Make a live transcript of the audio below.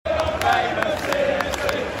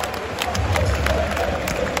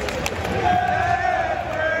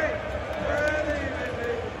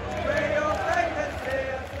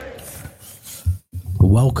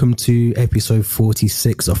Welcome to episode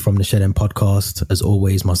 46 of From the Shed End podcast. As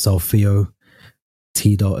always, myself, Theo,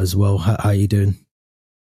 T-Dot as well. How are you doing?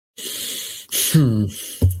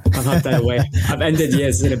 I've had better way. I've ended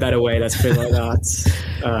years in a better way, let's put it like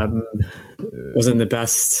that. Wasn't the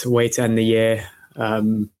best way to end the year.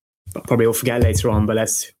 Probably will forget later on, but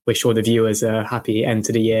let's wish all the viewers a happy end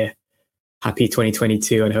to the year. Happy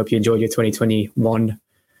 2022, and hope you enjoyed your 2021.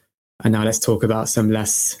 And now let's talk about some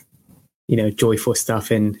less, joyful stuff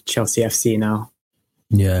in Chelsea FC now.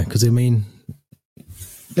 Yeah, because I mean,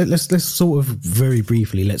 let's sort of very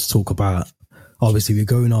briefly, let's talk about, obviously we're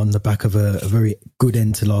going on the back of a very good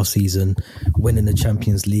end to last season, winning the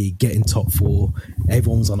Champions League, getting top four,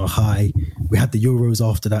 everyone's on a high. We had the Euros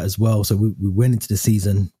after that as well, so we went into the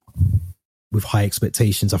season with high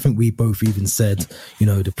expectations. I think we both even said,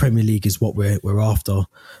 the Premier League is what we're after.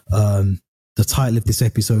 The title of this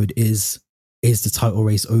episode is the title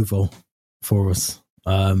race over for us?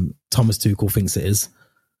 Thomas Tuchel thinks it is.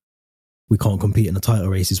 We can't compete in the title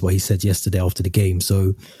race is what he said yesterday after the game.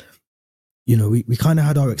 So, we kind of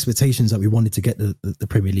had our expectations that we wanted to get the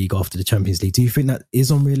Premier League after the Champions League. Do you think that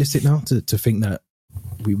is unrealistic now to think that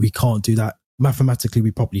we can't do that? Mathematically,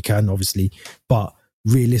 we probably can, obviously, but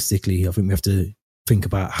realistically, I think we have to think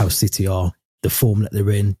about how City are, the form that they're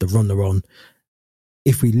in, the run they're on.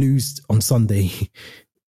 If we lose on Sunday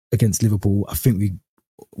against Liverpool, I think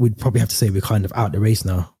we'd probably have to say we're kind of out the race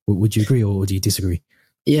now. Would you agree or do you disagree?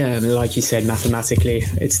 Yeah, like you said, mathematically,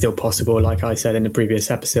 it's still possible, like I said in the previous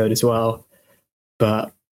episode as well.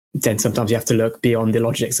 But then sometimes you have to look beyond the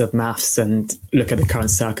logics of maths and look at the current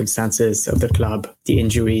circumstances of the club, the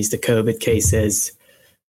injuries, the COVID cases,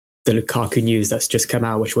 the Lukaku news that's just come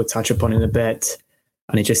out, which we'll touch upon in a bit.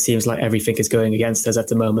 And it just seems like everything is going against us at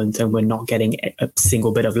the moment and we're not getting a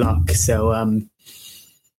single bit of luck. So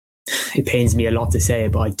it pains me a lot to say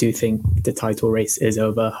it, but I do think the title race is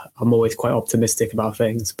over. I'm always quite optimistic about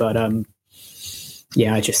things, but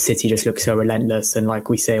City just looks so relentless. And like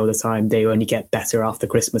we say all the time, they only get better after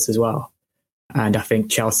Christmas as well. And I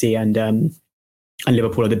think Chelsea and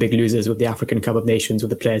Liverpool are the big losers with the African Cup of Nations,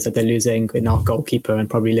 with the players that they're losing, in our goalkeeper and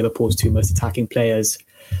probably Liverpool's two most attacking players.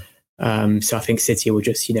 So I think City will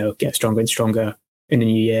just, get stronger and stronger in the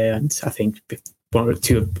new year. And I think one or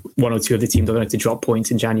two of the teams are going to drop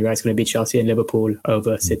points in January. It's going to be Chelsea and Liverpool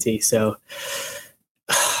over City. So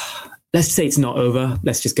let's say it's not over.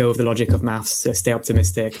 Let's just go with the logic of maths. Stay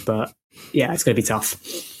optimistic, but yeah, it's going to be tough.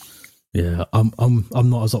 Yeah, I'm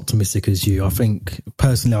not as optimistic as you. I think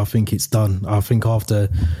it's done. I think after,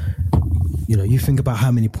 you think about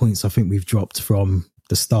how many points I think we've dropped from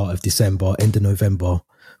the start of December, end of November,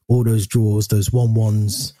 all those draws, those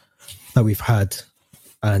 1-1s that we've had.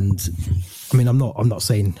 And I mean, I'm not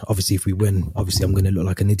saying obviously if we win, obviously I'm going to look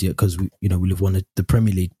like an idiot because we'll have won the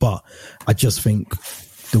Premier League. But I just think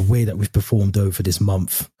the way that we've performed over this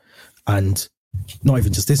month, and not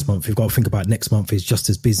even just this month, we've got to think about next month is just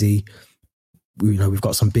as busy. We've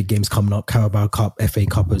got some big games coming up, Carabao Cup, FA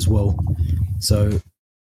Cup as well. So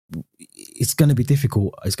it's going to be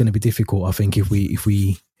difficult. It's going to be difficult, I think, if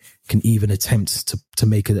we can even attempt to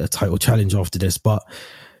make it a title challenge after this. But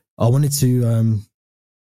I wanted to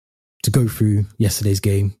go through yesterday's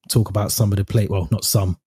game, talk about some of the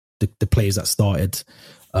players that started.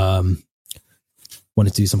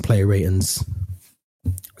 Wanted to do some player ratings.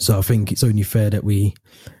 So I think it's only fair that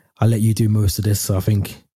I let you do most of this. So I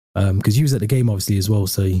think, because you was at the game obviously as well,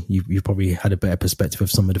 so you probably had a better perspective of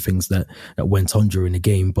some of the things that went on during the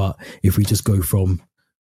game. But if we just go from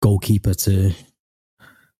goalkeeper to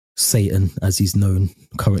Satan, as he's known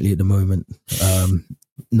currently at the moment,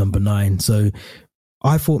 number 9. So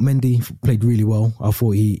I thought Mendy played really well. I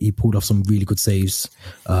thought he pulled off some really good saves.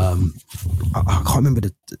 I can't remember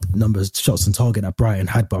the numbers, shots on target that Brighton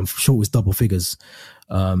had, but I'm sure it was double figures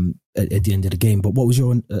at the end of the game. But what was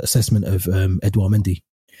your assessment of Edouard Mendy?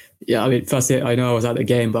 Yeah, I mean, firstly, I know I was at the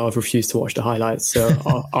game, but I've refused to watch the highlights. So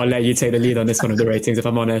I'll let you take the lead on this one of the ratings, if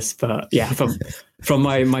I'm honest. But yeah, from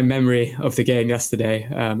my memory of the game yesterday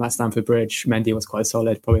at Stamford Bridge, Mendy was quite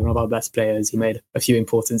solid, probably one of our best players. He made a few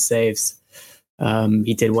important saves.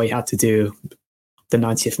 He did what he had to do. The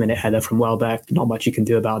 90th minute header from Welbeck, not much you can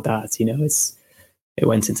do about that. It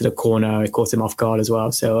went into the corner, it caught him off guard as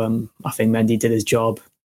well. So I think Mendy did his job.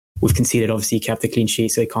 We've conceded, obviously, he kept the clean sheet,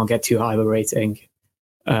 so he can't get too high of a rating.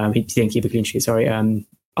 He didn't keep a clean sheet, sorry.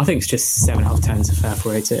 I think it's just 7 out of 10 is a fair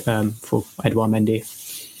for Edouard Mendy.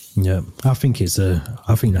 Yeah, I think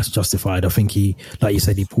that's justified. I think he, like you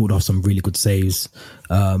said, he pulled off some really good saves.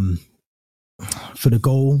 for the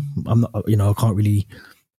goal, I'm not, I can't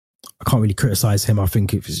really criticize him. I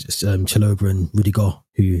think it was Chalobah and Rudiger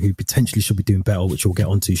who potentially should be doing better, which we'll get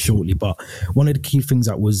onto shortly. But one of the key things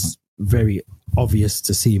that was very obvious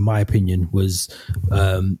to see, in my opinion, was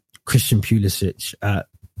Christian Pulisic at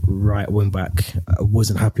right wing back. I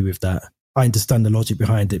wasn't happy with that. I understand the logic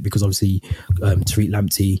behind it because obviously Tariq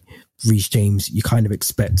Lamptey, Reece James, you kind of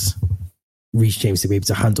expect Reece James to be able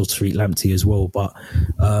to handle Tariq Lamptey as well. But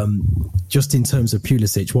just in terms of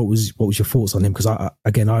Pulisic, what was your thoughts on him? Because I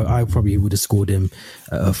probably would have scored him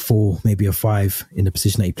a 4, maybe a 5 in the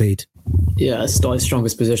position that he played. Yeah, it's not his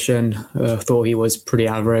strongest position. Thought he was pretty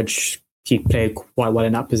average. He played quite well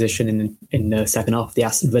in that position in the second half of the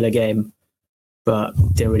Aston Villa game, but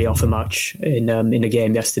didn't really offer much in the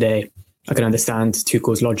game yesterday. I can understand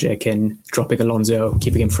Tuchel's logic in dropping Alonso,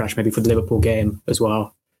 keeping him fresh maybe for the Liverpool game as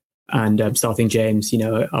well, and starting James,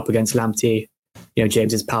 up against Lamptey.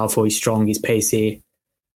 James is powerful, he's strong, he's pacey,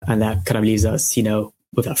 and that kind of leaves us,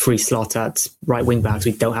 with that free slot at right wing backs.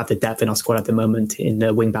 We don't have the depth in our squad at the moment in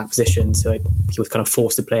the wing back position, so he was kind of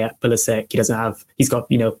forced to play at Pulisic. He's got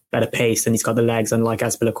better pace and he's got the legs, unlike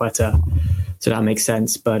Azpilicueta, so that makes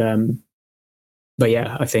sense. But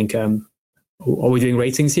yeah, I think are we doing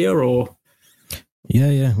ratings here or?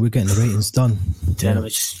 Yeah, we're getting the ratings done. Yeah,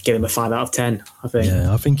 let's just give him a 5 out of 10, I think.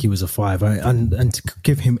 Yeah, I think he was a 5. And to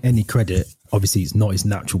give him any credit, obviously it's not his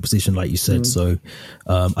natural position, like you said. So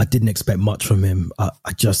I didn't expect much from him.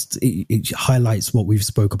 It highlights what we've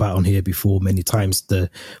spoke about on here before many times.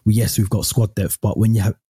 Yes, we've got squad depth, but when you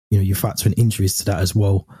have, you factor in injuries to that as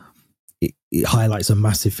well, it highlights a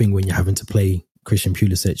massive thing when you're having to play Christian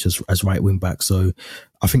Pulisic as right wing back. So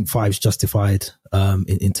I think 5's justified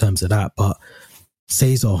in terms of that. But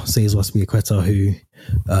Cesar Azpilicueta, who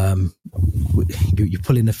you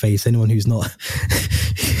pull in the face. Anyone who's not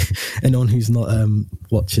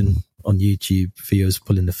watching on YouTube, Theo's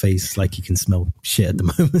pulling the face like he can smell shit at the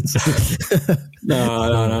moment.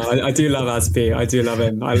 No. I do love Azpi. I do love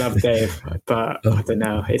him. I love Dave, but I don't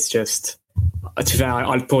know. It's just, to be fair,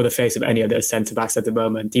 I'd pull the face of any of the centre backs at the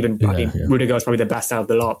moment. Rudiger was probably the best out of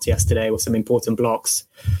the lot yesterday with some important blocks,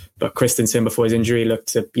 but Christensen before his injury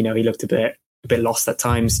looked a bit lost at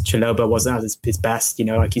times. Chalobah wasn't at his best,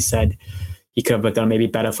 like you said. He could have done maybe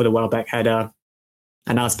better for the Welbeck header.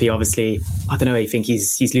 And Azpi, obviously, I don't know, I think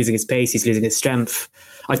he's losing his pace, he's losing his strength.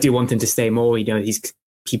 I do want him to stay more,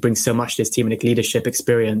 he brings so much to his team and leadership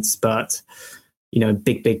experience, but,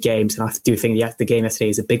 big games, and I do think the game yesterday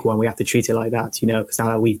is a big one. We have to treat it like that, because now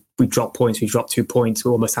that we dropped points, we dropped 2 points,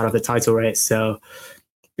 we're almost out of the title race, so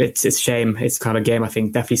it's a shame. It's kind of a game I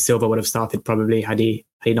think definitely Silva would have started probably had he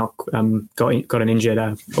not got an injured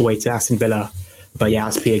away to Aston Villa. But yeah,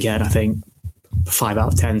 Azpi again, I think 5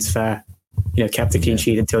 out of 10 is fair. Kept a clean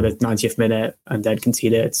sheet until the 90th minute and then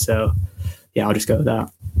conceded. So yeah, I'll just go with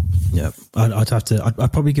that. Yeah,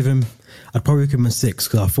 I'd probably give him a 6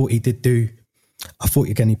 because I thought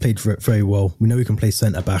again he played very well. We know he can play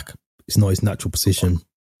centre back. It's not his natural position.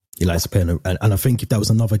 He likes to play and I think if that was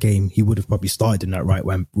another game, he would have probably started in that right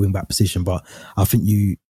wing back position. But I think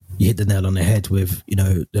you hit the nail on the head with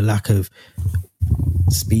the lack of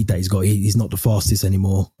speed that he's got. He's not the fastest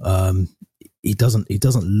anymore. He doesn't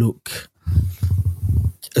look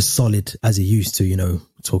as solid as he used to.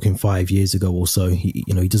 Talking 5 years ago or so, he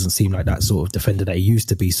doesn't seem like that sort of defender that he used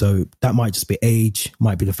to be. So that might just be age,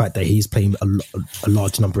 might be the fact that he's playing a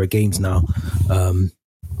large number of games now.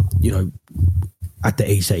 At the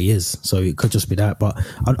age that he is, so it could just be that. But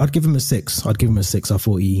I'd give him a 6. I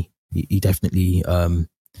thought he definitely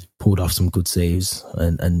pulled off some good saves,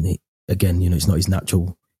 and again, it's not his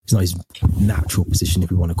natural position,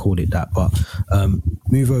 if we want to call it that. But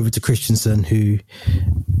move over to Christensen, who,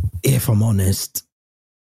 if I'm honest,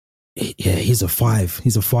 he's a 5.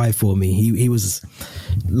 He's a 5 for me. He was,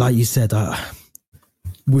 like you said,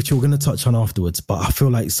 which we're going to touch on afterwards. But I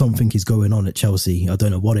feel like something is going on at Chelsea. I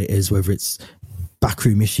don't know what it is, whether it's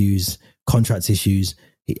backroom issues, contract issues.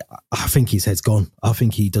 I think his head's gone. I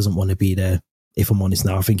think he doesn't want to be there. If I'm honest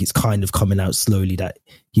now, I think it's kind of coming out slowly that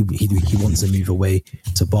he wants to move away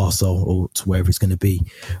to Barca or to wherever he's going to be.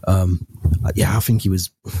 I think he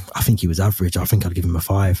was average. I think I'd give him a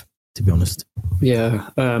 5, to be honest. Yeah,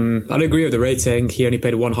 I'd agree with the rating. He only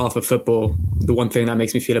played one half of football. The one thing that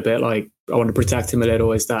makes me feel a bit like I want to protect him a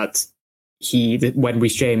little is that when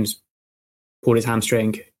Reece James pulled his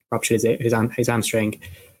hamstring, ruptured his hamstring,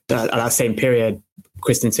 at that same period,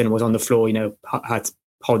 Christensen was on the floor, had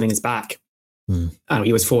holding his back. And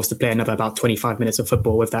he was forced to play another about 25 minutes of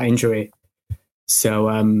football with that injury. So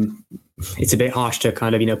it's a bit harsh to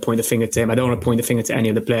kind of, point the finger to him. I don't want to point the finger to any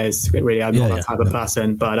of the players. Really, I'm not that type of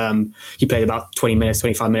person. But he played about 20 minutes,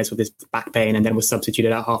 25 minutes with his back pain and then was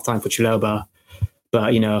substituted at halftime for Chalobah.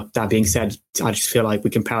 But, that being said, I just feel like we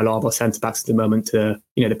compare a lot of our centre-backs at the moment to,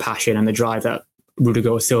 the passion and the drive that Rudiger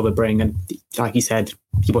or Silva bring. And like you said,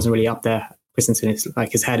 he wasn't really up there. Christensen is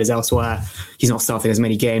like his head is elsewhere. He's not starting as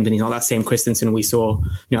many games and he's not that same Christensen we saw,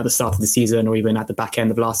 at the start of the season or even at the back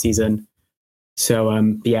end of last season. So,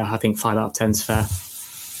 I think 5 out of 10 is fair.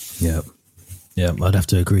 Yeah, I'd have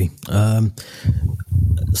to agree.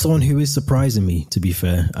 Someone who is surprising me, to be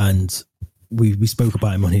fair, and we spoke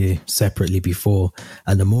about him on here separately before,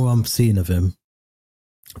 and the more I'm seeing of him,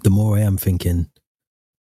 the more I am thinking,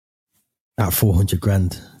 at 400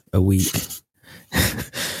 grand a week,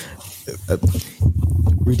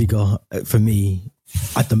 Rudiger, for me,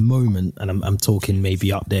 at the moment, and I'm talking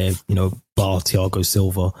maybe up there, bar Thiago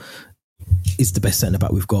Silva, is the best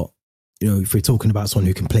centre-back we've got. If we're talking about someone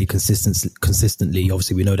who can play consistently,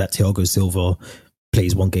 obviously we know that Thiago Silva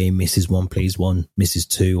plays one game, misses one, plays one, misses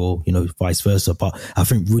two, or, vice versa. But I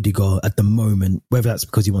think Rudiger at the moment, whether that's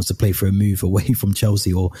because he wants to play for a move away from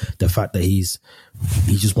Chelsea or the fact that he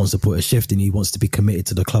just wants to put a shift in, he wants to be committed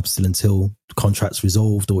to the club still until the contract's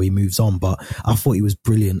resolved or he moves on. But I thought he was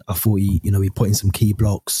brilliant. I thought he put in some key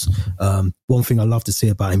blocks. One thing I love to see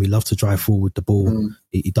about him, he loved to drive forward the ball.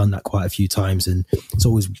 He done that quite a few times, and it's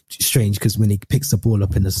always strange because when he picks the ball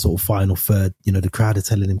up in the sort of final third, the crowd are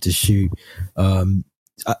telling him to shoot.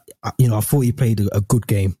 I thought he played a good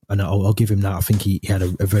game, and I'll give him that. I think he had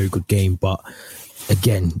a very good game. But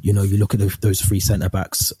again, you look at those three centre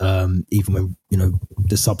backs. Even when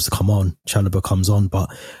the subs come on, Chalobah comes on, but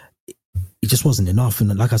it just wasn't enough.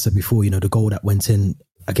 And like I said before, the goal that went in.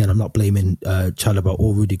 Again, I'm not blaming Chalobah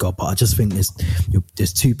or Rudiger, but I just think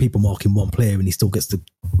there's two people marking one player, and he still gets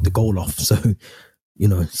the goal off. So.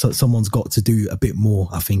 So someone's got to do a bit more,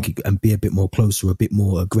 I think, and be a bit more closer, a bit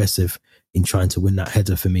more aggressive in trying to win that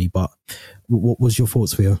header for me. But what was your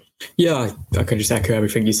thoughts, Theo? Yeah, I can just echo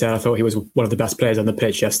everything you said. I thought he was one of the best players on the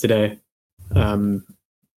pitch yesterday.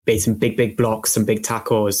 Made some big blocks, some big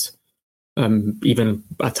tackles. Even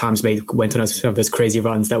at times went on some of those crazy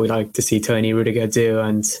runs that we like to see Tony Rudiger do.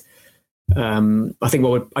 And I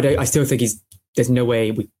think I still think there's no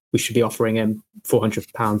way we should be offering him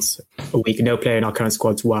 £400 a week. No player in our current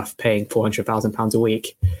squad's worth paying £400,000 a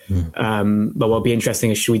week. But what'll be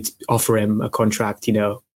interesting is should we offer him a contract,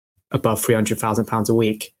 above £300,000 a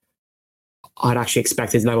week? I'd actually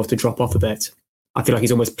expect his level to drop off a bit. I feel like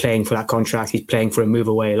he's almost playing for that contract. He's playing for a move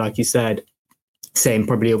away, like you said. Same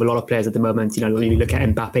probably with a lot of players at the moment. You look at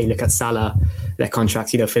Mbappe, look at Salah, their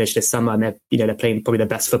contracts, finished this summer, and they're playing probably the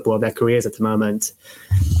best football of their careers at the moment.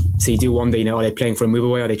 So you do wonder, are they playing for a move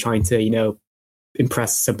away? Are they trying to,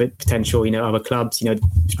 impress a bit potential, other clubs?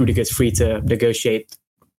 Rudiger's free to negotiate,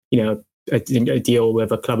 a deal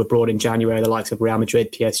with a club abroad in January, the likes of Real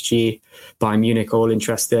Madrid, PSG, Bayern Munich, all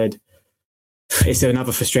interested. It's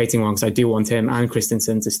another frustrating one because I do want him and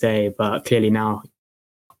Christensen to stay, but clearly now,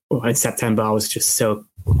 in September, I was just so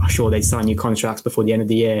sure they'd sign new contracts before the end of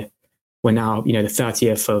the year. We're now, the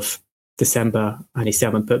 30th of December, and he still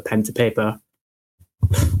haven't put pen to paper.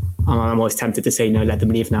 I'm always tempted to say, let them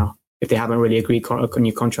leave now. If they haven't really agreed on a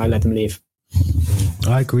new contract, let them leave.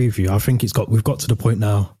 I agree with you. I think we've got to the point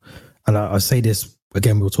now, and I say this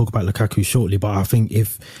again, we'll talk about Lukaku shortly, but I think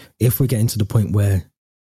if we're getting to the point where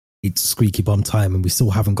it's squeaky bum time and we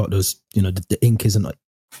still haven't got those, the ink isn't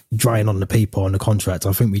drying on the paper on the contract,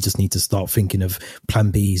 I think we just need to start thinking of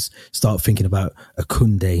plan Bs, start thinking about a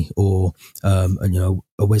Koundé or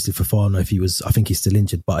a Wesley Fofana I think he's still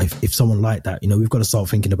injured, but if someone like that, we've got to start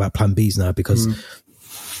thinking about plan Bs now, because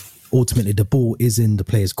ultimately the ball is in the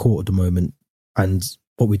player's court at the moment, and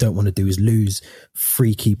what we don't want to do is lose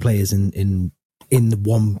three key players in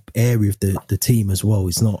one area of the team as well.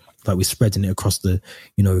 It's not like we're spreading it across the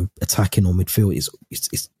attacking or midfield.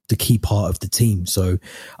 It's the key part of the team. So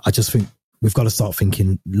I just think we've got to start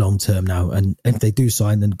thinking long term now. And if they do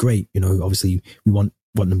sign, then great. Obviously we want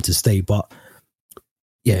them to stay. But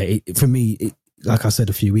yeah, for me, like I said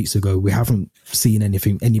a few weeks ago, we haven't seen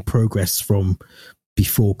any progress from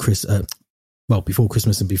before Christmas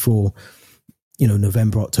and before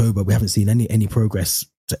November, October. We haven't seen any progress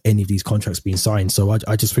to any of these contracts being signed. So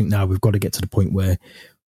I just think now we've got to get to the point where,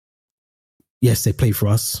 yes, they play for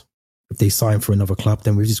us. If they sign for another club,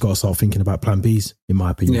 then we've just got to start thinking about plan Bs, in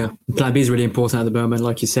my opinion. Yeah, plan B is really important at the moment,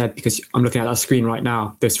 like you said, because I'm looking at our screen right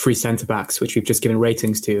now. There's 3 centre-backs, which we've just given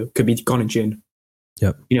ratings to. Could be gone in June.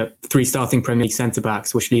 Yep. 3 starting Premier League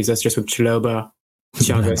centre-backs, which leaves us just with Chalobah,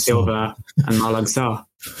 Thiago Silva and Malang Sarr.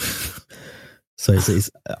 So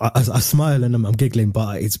I smile and I'm giggling,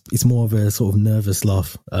 but it's more of a sort of nervous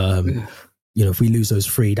laugh. If we lose those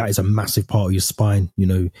 3, that is a massive part of your spine.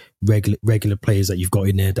 Regular players that you've got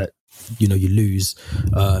in there that you lose.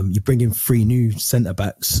 You bring in 3 new centre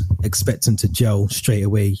backs, expect them to gel straight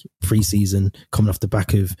away. Pre-season, coming off the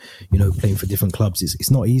back of playing for different clubs, it's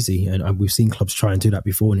not easy, and we've seen clubs try and do that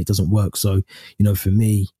before, and it doesn't work. So for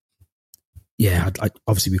me, yeah,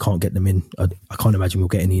 obviously we can't get them in. I can't imagine we'll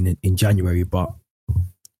get any in January, but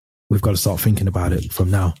we've got to start thinking about it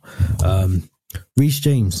from now. Reece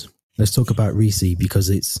James, let's talk about Reece,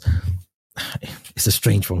 because it's a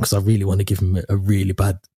strange one, because I really want to give him a really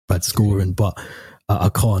bad scoring, but I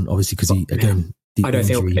can't, obviously, because I don't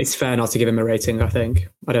think it's fair not to give him a rating. I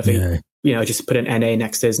don't think just put an NA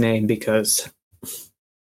next to his name, because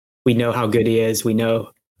we know how good he is. We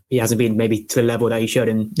know he hasn't been maybe to the level that he showed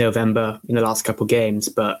in November in the last couple of games,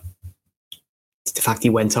 but the fact he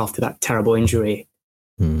went after that terrible injury,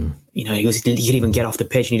 he couldn't even get off the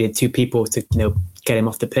pitch. He needed 2 people to get him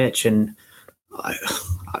off the pitch, and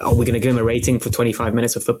are we going to give him a rating for 25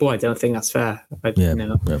 minutes of football? I don't think that's fair. I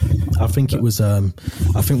think it was. I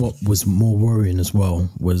think what was more worrying as well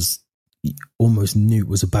was he almost knew it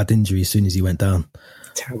was a bad injury as soon as he went down.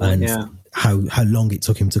 Terrible, and how long it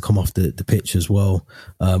took him to come off the pitch as well.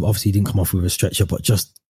 Obviously, he didn't come off with a stretcher, but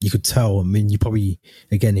just you could tell. I mean, you probably,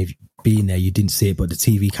 again, if being there, you didn't see it, but the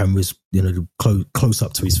TV cameras, close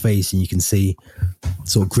up to his face, and you can see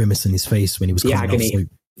sort of grimace in his face when he was coming agony. off. So,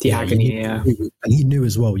 the agony, and he knew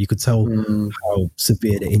as well. You could tell how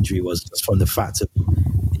severe the injury was just from the fact of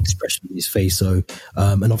the expression in his face. So,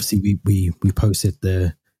 and obviously we posted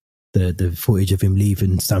the footage of him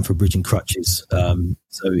leaving Stamford Bridge in crutches.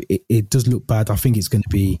 So it does look bad. I think it's going to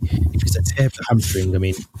be, if it's a tear of the hamstring, I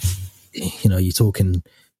mean, you're talking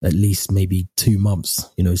at least maybe 2 months,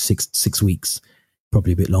 6 weeks,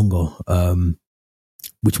 probably a bit longer.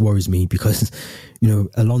 Which worries me, because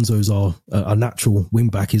Alonso's our natural wing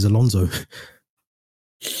back is Alonso,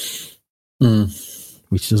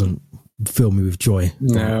 which doesn't fill me with joy.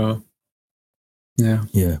 No,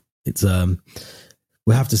 yeah, it's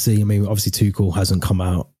we'll have to see. I mean, obviously Tuchel hasn't come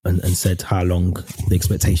out and said how long the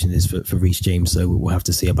expectation is for Reece James, so we'll have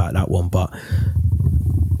to see about that one. But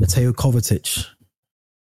Mateo Kovacic,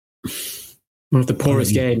 one of the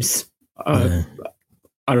poorest games. I've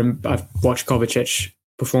watched Kovacic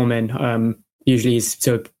performing. Usually he's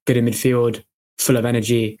so good in midfield, full of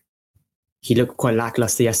energy. He looked quite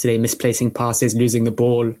lackluster yesterday, misplacing passes, losing the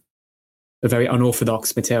ball. A very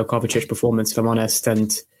unorthodox Mateo Kovacic performance, if I'm honest.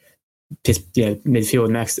 And his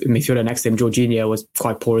midfielder next to him, Jorginho, was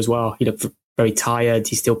quite poor as well. He looked very tired.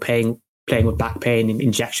 He's still playing with back pain,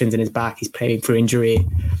 injections in his back. He's playing through injury.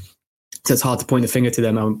 So it's hard to point the finger to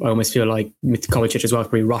them. I almost feel like Kovacic as well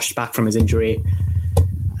probably rushed back from his injury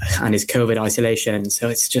and his COVID isolation. So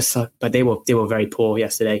it's just, but they were very poor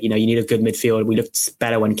yesterday. You need a good midfield. We looked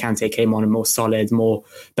better when Kante came on and more solid,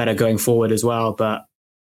 better going forward as well. But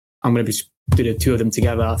I'm going to do the 2 of them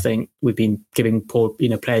together. I think we've been giving poor,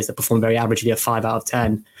 players that perform very averagely a 5 out of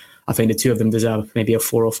 10. I think the 2 of them deserve maybe a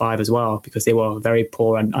 4 or 5 as well, because they were very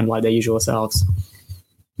poor and unlike their usual selves.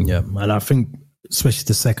 Yeah, and I think especially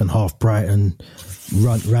the second half, Brighton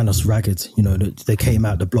ran us ragged. They came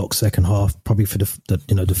out the block second half, probably for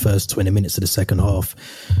the first 20 minutes of the second half.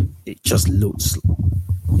 It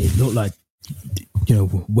looked like,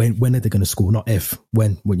 when are they going to score? Not if,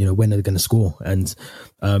 when are they going to score? And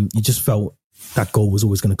you just felt that goal was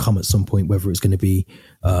always going to come at some point, whether it's going to be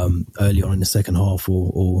early on in the second half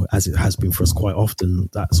or as it has been for us quite often,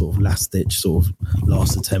 that sort of last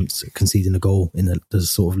attempt, conceding a goal in the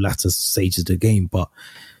sort of latter stages of the game. But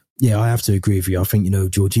yeah, I have to agree with you. I think,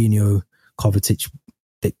 Jorginho, Kovacic,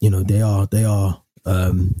 they are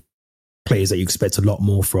players that you expect a lot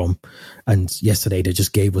more from. And yesterday they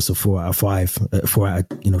just gave us a 4 out of 5, 4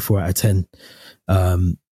 out of 10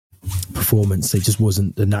 performance. It just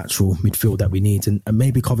wasn't the natural midfield that we need. And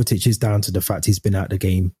maybe Kovacic is down to the fact he's been out of the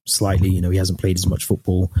game slightly. He hasn't played as much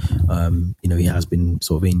football. He has been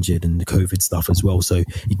sort of injured and the COVID stuff as well. So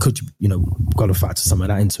he could, got to factor some of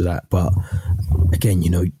that into that. But again,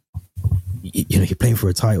 you're playing for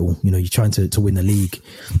a title. You're trying to win the league.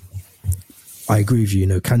 I agree with you.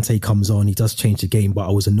 Kante comes on, he does change the game, but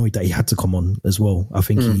I was annoyed that he had to come on as well. I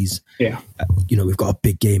think he's, we've got a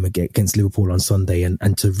big game against Liverpool on Sunday,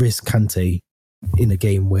 and to risk Kante in a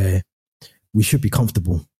game where we should be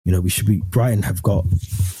comfortable. Brighton have got,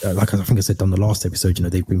 like I think I said on the last episode,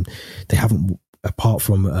 they haven't, apart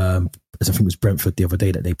from, as I think it was Brentford the other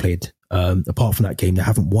day that they played, apart from that game, they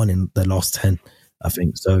haven't won in their last 10, I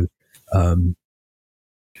think. So,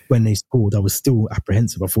 when they scored, I was still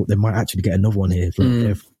apprehensive. I thought they might actually get another one here.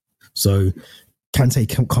 So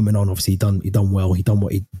Kante coming on, obviously he done well. He done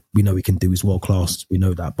what we know he can do. He's world class. We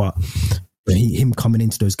know that. But him coming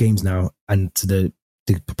into those games now and to the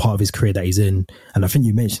part of his career that he's in, and I think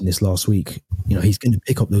you mentioned this last week, he's going to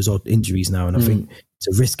pick up those odd injuries now, and I think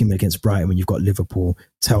to risk him against Brighton when you've got Liverpool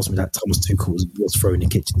tells me that Thomas Tuchel was throwing the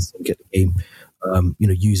kitchens to get the game,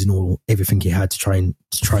 using everything he had to try and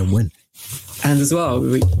win. And as well,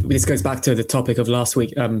 this goes back to the topic of last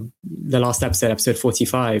week, the last episode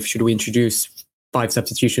 45. Should we introduce 5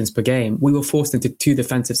 substitutions per game? We were forced into 2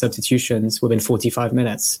 defensive substitutions within 45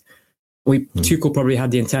 minutes. Tuchel probably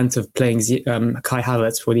had the intent of playing Kai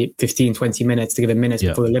Havertz for the 15-20 minutes to give him minutes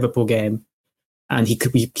before the Liverpool game, and he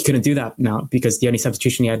couldn't do that now because the only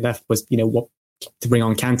substitution he had left was to bring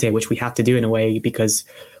on Kante, which we had to do in a way because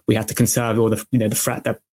we had to conserve all the the threat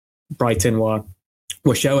that Brighton were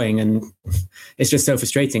showing, and it's just so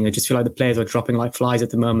frustrating. I just feel like the players are dropping like flies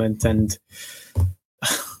at the moment, and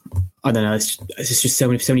I don't know. It's just so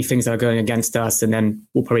many things that are going against us, and then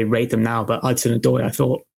we'll probably rate them now. But Hudson-Odoi, I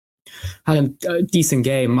thought, had a decent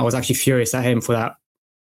game. I was actually furious at him for that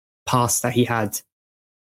pass that he had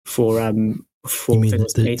for you mean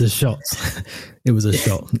the shots? It was a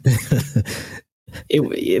shot.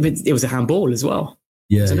 it was a handball as well.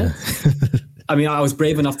 Yeah. I mean, I was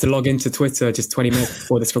brave enough to log into Twitter just 20 minutes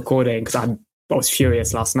before this recording because I was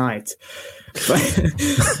furious last night.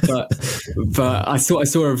 But I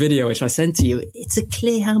saw a video which I sent to you. It's a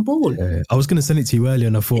clear handball. Yeah. I was going to send it to you earlier,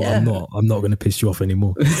 and I thought I'm not going to piss you off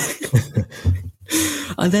anymore.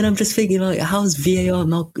 And then I'm just thinking, like, how's VAR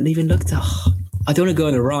not even looked at? I don't want to go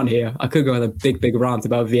on a rant here. I could go on a big rant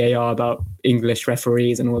about VAR, about English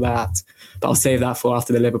referees and all that, but I'll save that for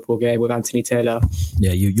after the Liverpool game with Anthony Taylor.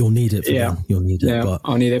 Yeah, you'll need it for then. You'll need it. Yeah, but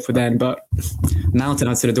I'll need it for then. But Mount and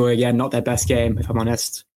Hudson-Odoi again, not their best game, if I'm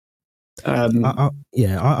honest. I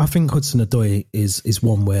think Hudson-Odoi is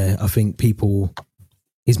one where I think people,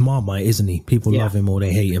 he's Marmite, isn't he? People love him or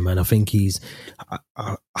they hate him, and I think he's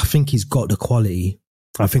got the quality.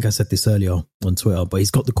 I think I said this earlier on Twitter, but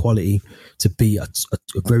he's got the quality to be a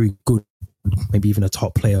very good, maybe even a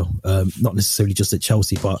top player, not necessarily just at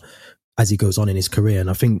Chelsea, but as he goes on in his career. And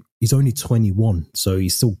I think he's only 21, so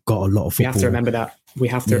he's still got a lot of football. We have to remember that. We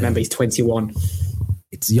have to remember he's 21.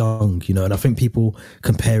 It's young, and I think people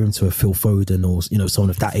compare him to a Phil Foden or, someone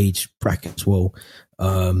of that age bracket as well.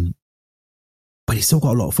 But he's still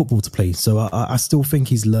got a lot of football to play. So I still think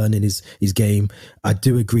he's learning his game. I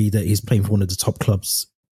do agree that he's playing for one of the top clubs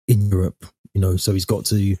in Europe, so he's got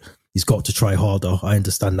to try harder. I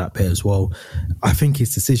understand that bit as well. I think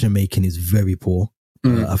his decision making is very poor.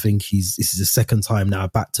 I think this is the second time now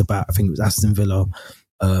back to back. I think it was Aston Villa,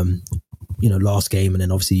 last game, and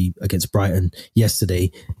then obviously against Brighton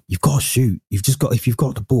yesterday. You've got to shoot. If you've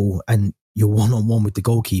got the ball and you're 1-on-1 with the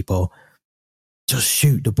goalkeeper, just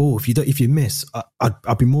shoot the ball. If you miss,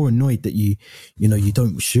 I'd be more annoyed that you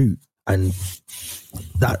don't shoot. And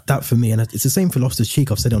that for me, and it's the same for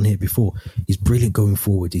Loftus-Cheek. I've said it on here before. He's brilliant going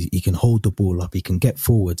forward. He can hold the ball up. He can get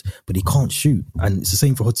forward, but he can't shoot. And it's the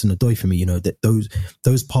same for Hudson-Odoi for me. That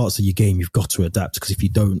those parts of your game you've got to adapt, because if you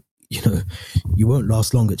don't, you won't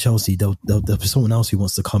last long at Chelsea. There'll be someone else who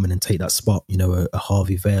wants to come in and take that spot. A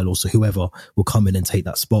Harvey Vale or so, whoever will come in and take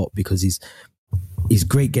that spot, because he's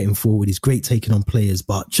great getting forward. He's great taking on players,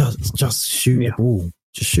 but just shoot the ball.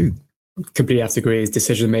 Just shoot. Completely have to agree. His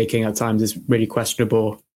decision making at times is really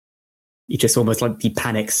questionable. He just almost he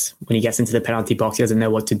panics when he gets into the penalty box. He doesn't know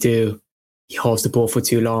what to do. He holds the ball for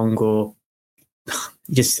too long, or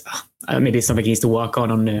just maybe it's something he needs to work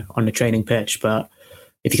on the training pitch. But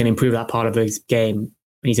if he can improve that part of his game, and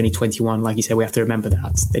he's only 21, like you said, we have to remember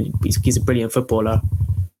that. Then he's a brilliant footballer.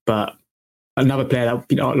 But another player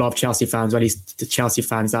that a lot of Chelsea fans, or at least the Chelsea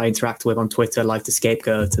fans that I interact with on Twitter, like to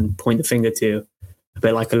scapegoat and point the finger to, a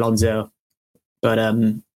bit like Alonso. But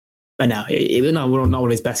no, not one of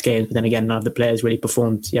his best games. But then again, none of the players really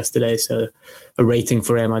performed yesterday. So a rating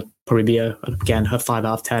for him, I'd probably be a 5 out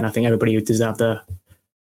of 10. I think everybody would deserve a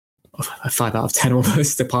 5 out of 10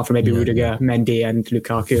 almost, apart from maybe Rudiger, Mendy and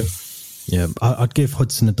Lukaku. Yeah, I'd give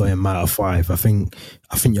Hudson-Odoi a Mount of 5. I think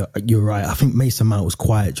you're right. I think Mason Mount was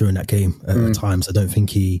quiet during that game at times. I don't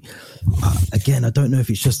think he. Again, I don't know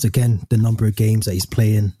if it's just the number of games that he's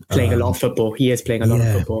playing. Playing a lot of football. He is playing a lot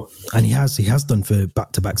of football, and he has done for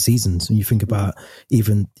back-to-back seasons. And you think about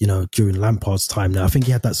even during Lampard's time. Now, I think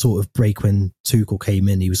he had that sort of break when Tuchel came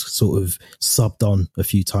in. He was sort of subbed on a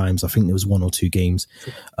few times. I think there was 1 or 2 games.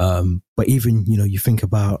 But even you think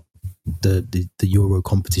about the Euro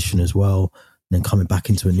competition as well. then coming back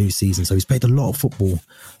into a new season. So he's played a lot of football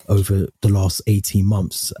over the last 18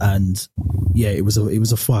 months. And yeah, it was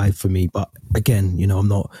a 5 for me. But again, I'm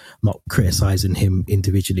not criticizing him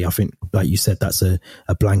individually. I think, like you said, that's a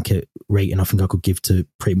blanket rating I think I could give to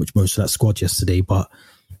pretty much most of that squad yesterday. But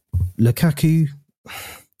Lukaku,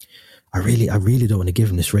 I really don't want to give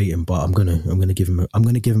him this rating, but I'm gonna give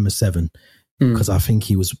him a 7 because I think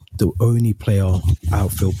he was the only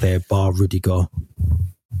outfield player bar Rudiger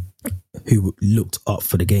who looked up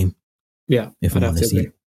for the game. Yeah, if I'm honest,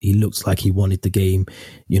 he looked like he wanted the game.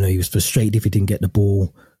 He was frustrated if he didn't get the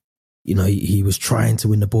ball. He was trying to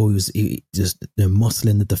win the ball. He just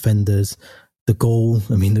muscling the defenders. The goal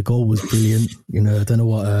was brilliant. I don't know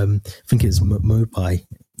what. I think it's Mopai.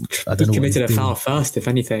 I don't know. He committed a foul first, if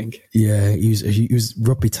anything. Yeah, he was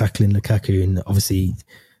rugby tackling Lukaku, and obviously,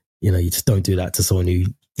 you just don't do that to someone who.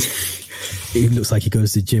 It looks like he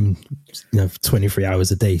goes to the gym, 23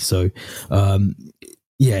 hours a day. So,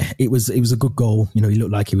 yeah, it was a good goal. He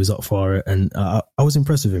looked like he was up for it, and I was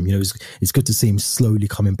impressed with him. It's good to see him slowly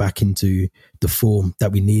coming back into the form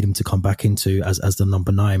that we need him to come back into as the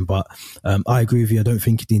number 9. But I agree with you. I don't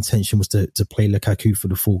think the intention was to play Lukaku for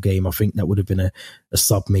the full game. I think that would have been a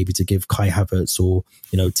sub maybe to give Kai Havertz or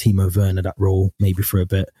Timo Werner that role maybe for a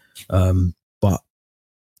bit. But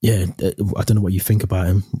yeah, I don't know what you think about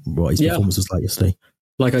him, what his performance was like yesterday.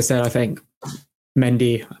 Like I said, I think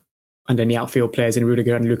Mendy and then the outfield players in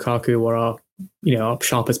Rudiger and Lukaku were our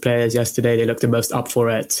sharpest players yesterday. They looked the most up for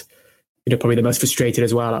it. Probably the most frustrated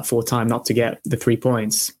as well at full time not to get the 3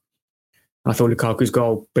 points. I thought Lukaku's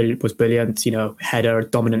goal was brilliant. Header,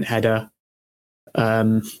 dominant header.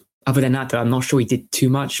 Other than that, I'm not sure he did too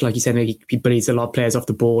much. Like you said, maybe he bullies a lot of players off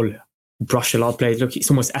the ball, brush a lot of players. Look,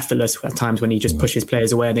 it's almost effortless at times when he just pushes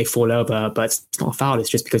players away and they fall over. But it's not a foul. It's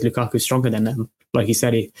just because Lukaku's stronger than them. Like you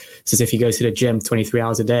said, it's as if he goes to the gym 23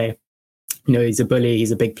 hours a day. He's a bully.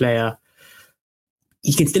 He's a big player.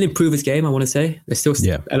 He can still improve his game, I want to say. There's still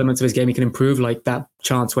elements of his game he can improve, like that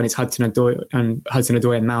chance when it's Hudson-Odoi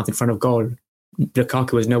and Mount in front of goal.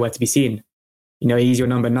 Lukaku was nowhere to be seen. He's your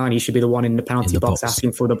number 9. He should be the one in the penalty box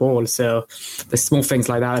asking for the ball. So there's small things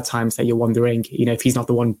like that at times that you're wondering. If he's not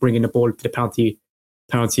the one bringing the ball to the penalty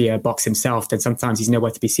box himself, then sometimes he's nowhere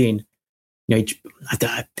to be seen. I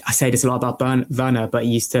say this a lot about Werner, but he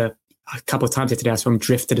used to, a couple of times today, I saw him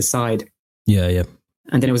drift to the side. Yeah.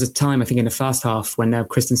 And then there was a time, I think in the first half, when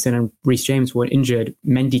Christensen and Reece James were injured,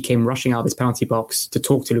 Mendy came rushing out of his penalty box to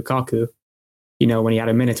talk to Lukaku, when he had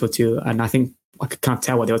a minute or two. And I think I can't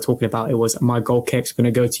tell what they were talking about. It was, my goal kick's going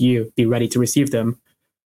to go to you. Be ready to receive them.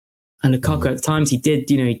 And Lukaku at times, he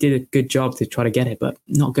did a good job to try to get it, but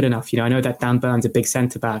not good enough. I know that Dan Burn's a big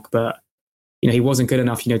centre-back, but, he wasn't good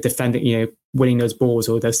enough, defending, winning those balls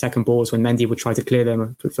or those second balls when Mendy would try to clear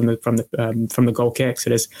them from the goal kick.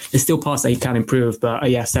 So there's still parts that he can improve, but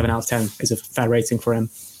 7 out of 10 is a fair rating for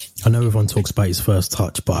him. I know everyone talks about his first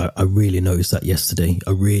touch, but I really noticed that yesterday.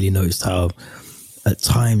 I really noticed how at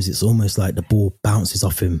times it's almost like the ball bounces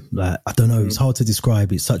off him. Like, I don't know, it's hard to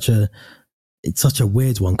describe. It's such a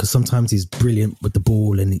weird one because sometimes he's brilliant with the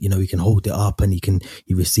ball and he can hold it up and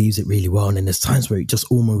he receives it really well, and then there's times where it just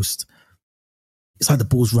almost, it's like the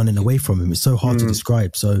ball's running away from him. It's so hard to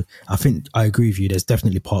describe. So I think I agree with you. There's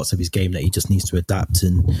definitely parts of his game that he just needs to adapt,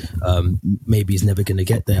 and maybe he's never going to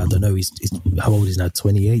get there. I don't know. He's how old is he now?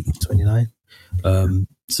 28, 29.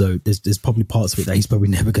 So there's probably parts of it that he's probably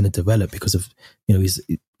never going to develop because of,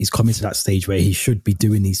 he's coming to that stage where he should be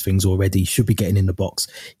doing these things already. He should be getting in the box.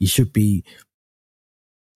 He should be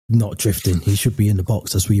not drifting. He should be in the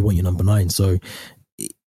box. That's where you want your number 9. So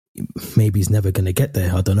maybe he's never going to get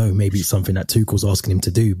there. I don't know. Maybe it's something that Tuchel's asking him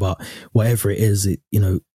to do, but whatever it is,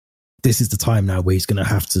 this is the time now where he's going to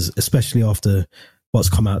have to, especially after what's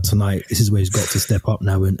come out tonight, this is where he's got to step up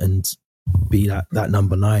now and be that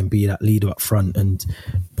number 9, be that leader up front and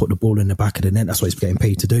put the ball in the back of the net. That's what he's getting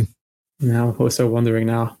paid to do. Now, I'm also wondering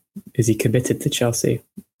now, is he committed to Chelsea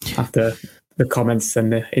after the comments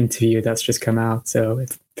and the interview that's just come out? So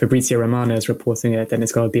if Fabrizio Romano is reporting it, then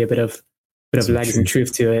it's got to be a bit of legs and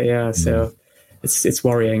truth to it. Yeah. So it's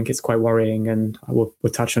worrying. It's quite worrying, and we'll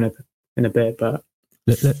touch on it in a bit, but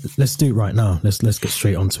let's do it right now. Let's get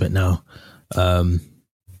straight onto it now.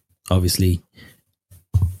 Obviously,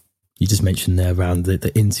 you just mentioned there around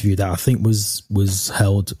the interview that I think was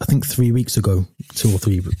held, I think 3 weeks ago, 2 or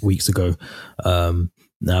 3 weeks ago.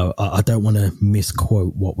 Now, I don't want to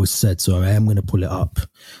misquote what was said, so I am going to pull it up.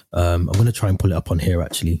 I'm going to try and pull it up on here,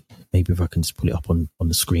 actually. Maybe if I can just pull it up on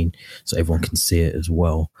the screen so everyone can see it as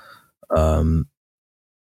well.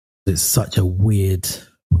 It's such a weird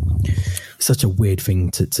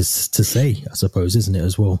thing to say, I suppose, isn't it,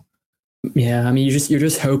 as well? Yeah, I mean, you're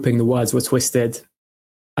just hoping the words were twisted,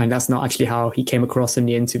 and that's not actually how he came across in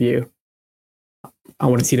the interview. I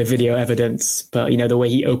want to see the video evidence, but the way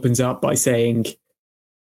he opens up by saying,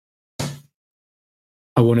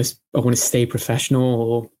 "I want to stay professional,"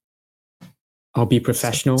 or "I'll be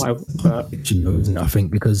professional." I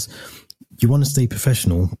think because you want to stay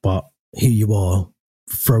professional, but here you are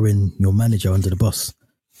throwing your manager under the bus.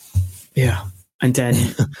 Yeah, and then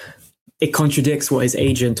it contradicts what his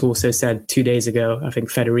agent also said 2 days ago. I think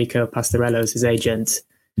Federico Pastorello is his agent.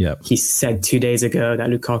 Yeah, he said 2 days ago that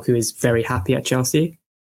Lukaku is very happy at Chelsea,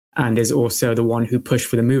 and is also the one who pushed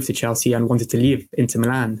for the move to Chelsea and wanted to leave Inter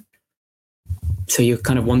Milan. So you're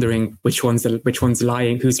kind of wondering which one's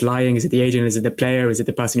lying, who's lying? Is it the agent? Is it the player? Is it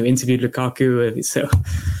the person who interviewed Lukaku? So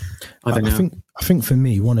I don't know. I think for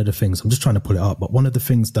me, one of the things, I'm just trying to pull it up, but one of the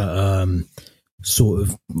things that sort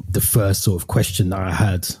of the first sort of question that I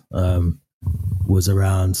had was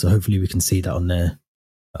around, so hopefully we can see that on there.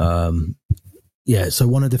 Yeah, so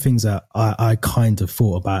one of the things that I kind of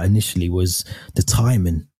thought about initially was the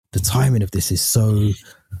timing. The timing of this is so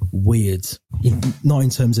weird, not in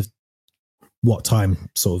terms of what time,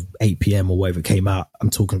 sort of 8 p.m. or whatever it came out. I'm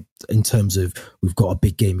talking in terms of we've got a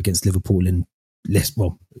big game against Liverpool in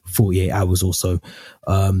 48 hours or so.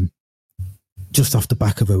 Just off the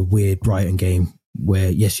back of a weird Brighton game where,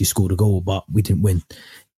 yes, you scored a goal, but we didn't win.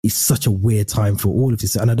 It's such a weird time for all of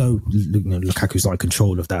this. And I know, Lukaku's not in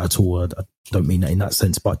control of that at all. I don't mean that in that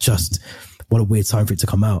sense, but just what a weird time for it to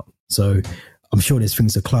come out. So I'm sure there's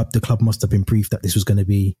things the club must have been briefed that this was going to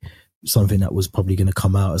be something that was probably going to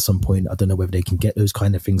come out at some point. I don't know whether they can get those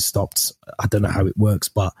kind of things stopped. I don't know how it works,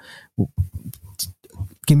 but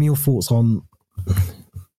give me your thoughts on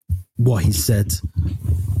what he said.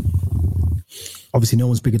 Obviously, no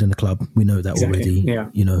one's bigger than the club. We know that already. Yeah.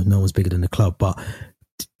 No one's bigger than the club. But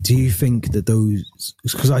do you think that those,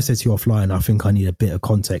 because I said to you offline, I think I need a bit of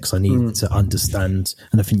context. I need to understand.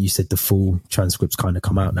 And I think you said the full transcripts kind of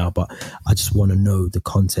come out now, but I just want to know the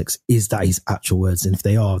context. Is that his actual words? And if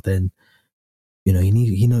they are, then, he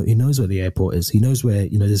knows where the airport is. He knows where, I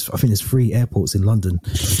think there's 3 airports in London.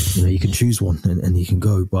 You can choose one and you can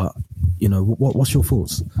go. But, what's your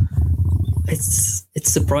thoughts? It's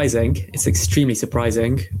surprising. It's extremely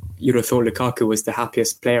surprising. You'd have thought Lukaku was the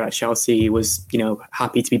happiest player at Chelsea. He was,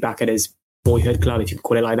 happy to be back at his boyhood club, if you can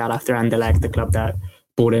call it like that, after Anderlecht, the club that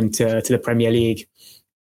brought him to the Premier League.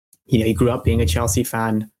 He grew up being a Chelsea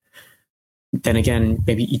fan. Then again,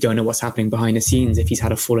 maybe you don't know what's happening behind the scenes. If he's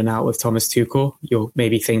had a falling out with Thomas Tuchel, you're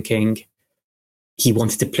maybe thinking he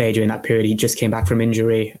wanted to play during that period. He just came back from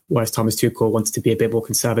injury, whereas Thomas Tuchel wanted to be a bit more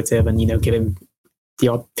conservative and, give him the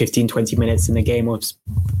odd 15, 20 minutes in the game or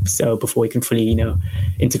so before he can fully,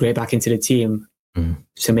 integrate back into the team.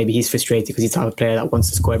 So maybe he's frustrated because he's the type of player that wants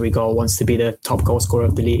to score every goal, wants to be the top goal scorer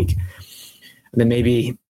of the league. And then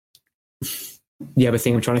maybe the other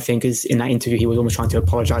thing I'm trying to think is in that interview, he was almost trying to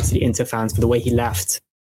apologize to the Inter fans for the way he left.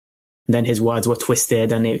 And then his words were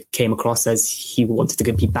twisted and it came across as he wanted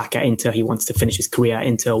to be back at Inter. He wants to finish his career at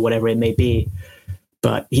Inter or whatever it may be.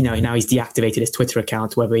 But, now he's deactivated his Twitter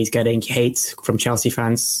account, whether he's getting hate from Chelsea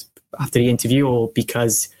fans after the interview or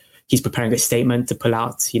because he's preparing a statement to pull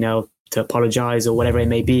out, to apologize or whatever it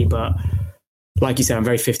may be. But like you said, I'm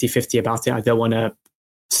very 50-50 about it. I don't want to,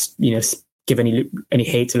 give any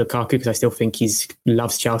hate to Lukaku because I still think he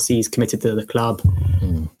loves Chelsea. He's committed to the club.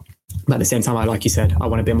 But at the same time, like you said, I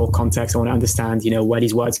want a bit more context. I want to understand, where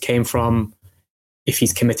these words came from, if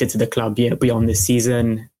he's committed to the club beyond this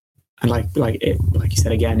season. And like you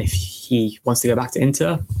said again, if he wants to go back to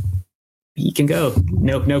Inter, he can go.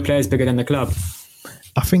 No player is bigger than the club.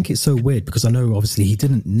 I think it's so weird because I know obviously he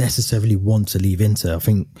didn't necessarily want to leave Inter. I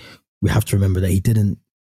think we have to remember that he didn't.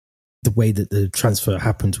 The way that the transfer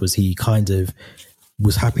happened was he kind of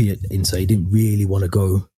was happy at Inter. He didn't really want to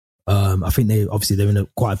go. I think they're in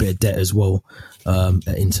quite a bit of debt as well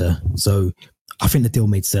at Inter. So I think the deal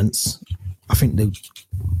made sense. I think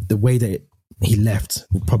the way that he left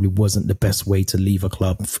probably wasn't the best way to leave a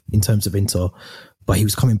club in terms of Inter, but he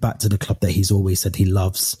was coming back to the club that he's always said he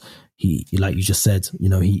loves. He like you just said,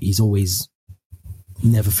 he's always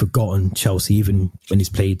never forgotten Chelsea, even when he's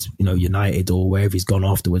played, United or wherever he's gone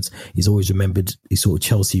afterwards. He's always remembered his sort of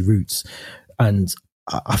Chelsea roots. And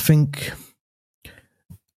I think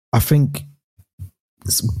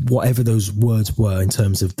whatever those words were in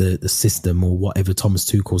terms of the system or whatever Thomas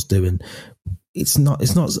Tuchel's doing, it's not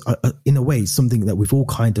in a way, it's something that we've all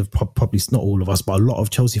kind of probably, not all of us, but a lot of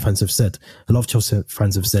Chelsea fans have said. A lot of Chelsea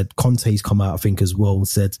fans have said, Conte's come out, I think, as well, and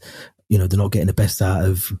said, they're not getting the best out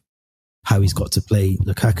of how he's got to play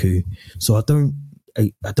Lukaku. So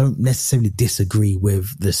I don't necessarily disagree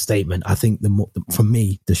with the statement. I think for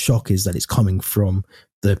me, the shock is that it's coming from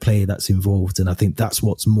the player that's involved, and I think that's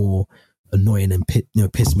what's more annoying and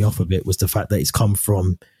pissed me off a bit, was the fact that it's come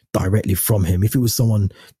from directly from him. If it was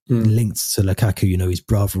someone linked to Lukaku, his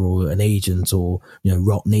brother or an agent or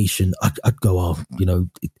Rock Nation, I'd go off.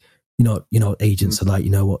 Agents are like,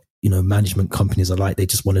 management companies are like, they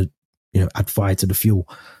just want to add fire to the fuel,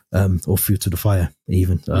 or fuel to the fire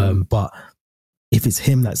even. But if it's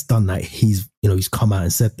him that's done that, he's come out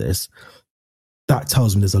and said this, that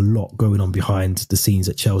tells me there's a lot going on behind the scenes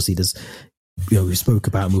at Chelsea. There's, we spoke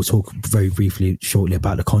about, and we'll talk very briefly shortly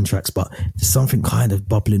about the contracts, but there's something kind of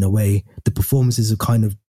bubbling away. The performances are kind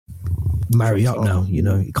of marry up now,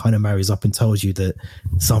 it kind of marries up and tells you that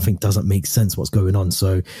something doesn't make sense what's going on.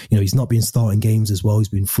 So, he's not been starting games as well. He's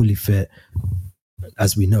been fully fit.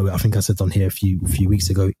 As we know, I think I said on here a few weeks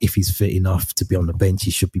ago, if he's fit enough to be on the bench,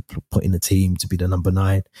 he should be put in the team to be the number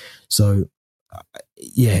 9. So,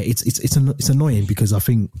 yeah, it's annoying because I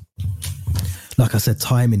think, like I said,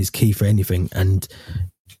 timing is key for anything, and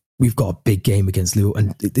we've got a big game against Liverpool.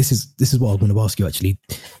 And this is what I'm going to ask you actually.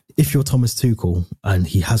 If you're Thomas Tuchel and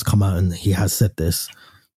he has come out and he has said this,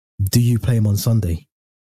 do you play him on Sunday?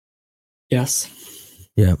 Yes.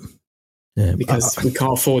 Yeah. Because we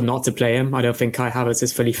can't afford not to play him. I don't think Kai Havertz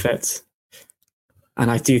is fully fit. And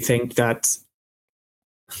I do think that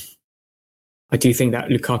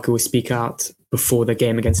Lukaku will speak out before the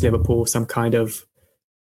game against Liverpool, some kind of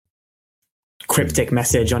cryptic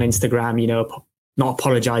message on Instagram, not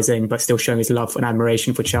apologising, but still showing his love and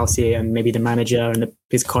admiration for Chelsea and maybe the manager and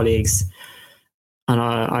his colleagues. And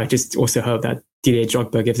I just also hope that Didier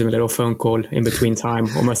Drogba gives him a little phone call in between time,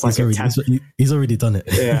 almost like he's already done it.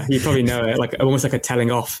 Yeah, you probably know it, like almost like a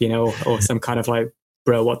telling off, or some kind of like,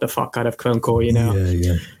 bro, what the fuck kind of phone call,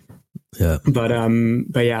 Yeah. But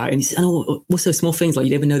yeah, and also small things like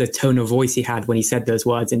you never know the tone of voice he had when he said those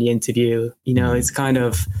words in the interview. It's kind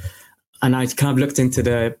of, and I kind of looked into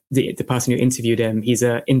the person who interviewed him. He's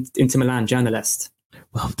a Inter Milan journalist.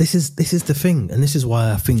 Well, this is the thing, and this is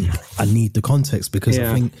why I think I need the context, because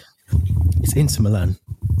I think it's Inter Milan,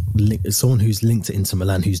 someone who's linked to Inter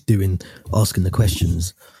Milan, who's asking the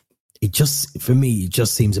questions. For me, it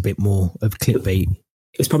just seems a bit more of clickbait.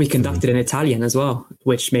 It was probably conducted in Italian as well,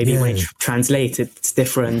 which maybe when you translate it's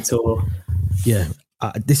different. Or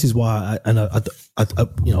this is why I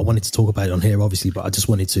wanted to talk about it on here, obviously, but I just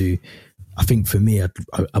wanted to. I think for me, I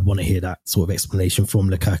want to hear that sort of explanation from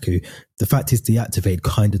Lukaku. The fact is, deactivated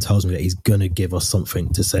kind of tells me that he's going to give us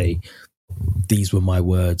something to say. These were my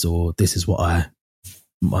words, or this is what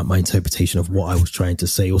my interpretation of what I was trying to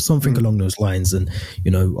say, or something along those lines. And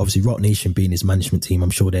obviously, Rock Nation being his management team, I'm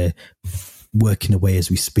sure they're working away as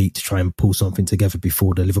we speak to try and pull something together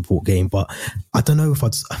before the Liverpool game. But I don't know if I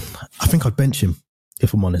think I'd bench him,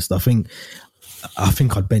 if I'm honest. I think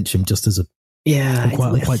I'd bench him just as a. Yeah,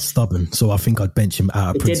 I'm quite stubborn, so I think I'd bench him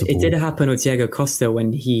out of principle. It did happen with Diego Costa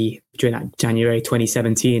when during that January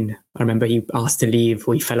 2017. I remember he asked to leave,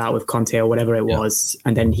 or he fell out with Conte or whatever it was,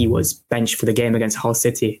 and then he was benched for the game against Hull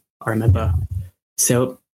City. I remember.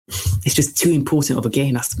 So it's just too important of a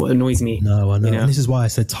game. That's what annoys me. No, I know, and this is why I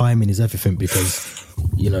said timing is everything, because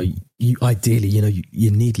you ideally,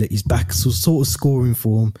 you need he's back, sort of scoring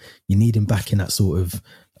form. You need him back in that sort of.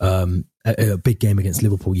 A big game against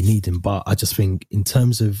Liverpool, you need him. But I just think, in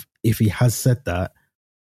terms of if he has said that,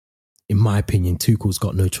 in my opinion, Tuchel's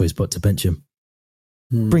got no choice but to bench him.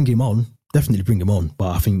 Bring him on, definitely bring him on.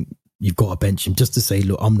 But I think you've got to bench him just to say,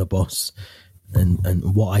 look, I'm the boss, and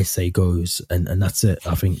what I say goes, and that's it.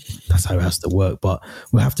 I think that's how it has to work. But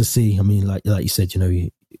we'll have to see. I mean, like you said,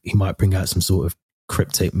 he might bring out some sort of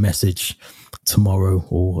cryptic message tomorrow,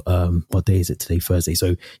 or what day is it today? Thursday.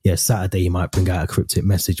 So yeah, Saturday he might bring out a cryptic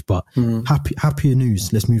message. But happier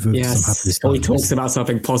news. Let's move over to some happier stuff. He talks about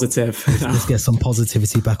something positive. Let's get some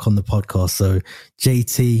positivity back on the podcast. So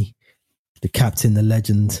JT, the captain, the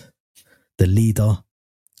legend, the leader,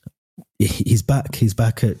 he's back. He's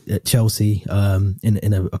back at Chelsea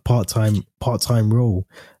in a part-time role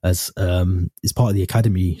as part of the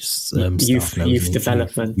academy youth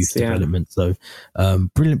development. So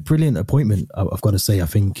brilliant appointment. I've got to say, I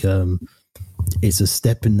think it's a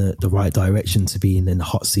step in the right direction to be in the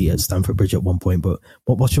hot seat at Stamford Bridge at one point. But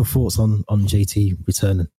what's your thoughts on JT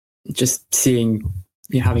returning? Just seeing.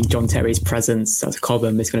 Having John Terry's presence as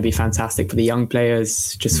Cobham is going to be fantastic for the young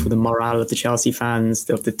players, just for the morale of the Chelsea fans,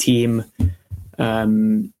 of the team. A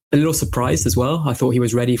little surprised as well. I thought he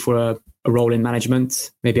was ready for a role in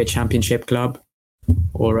management, maybe a championship club,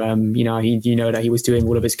 or that he was doing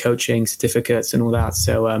all of his coaching certificates and all that.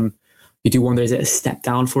 So you do wonder, is it a step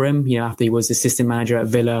down for him? After he was assistant manager at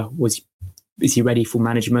Villa, was he ready for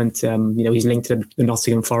management? He's linked to the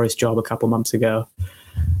Nottingham Forest job a couple months ago.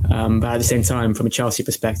 But at the same time, from a Chelsea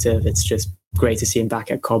perspective, it's just great to see him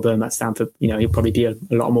back at Cobham, at Stamford. He'll probably be a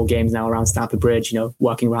lot more games now around Stamford Bridge,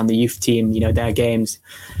 working around the youth team, their games.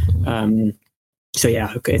 So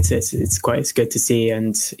yeah, it's good to see.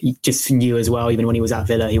 And he just knew as well, even when he was at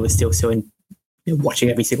Villa, he was still so watching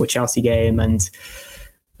every single Chelsea game. And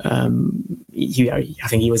I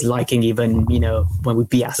think he was liking, even when we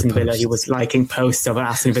beat Aston Villa, he was liking posts of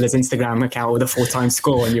Aston Villa's Instagram account with a 4-time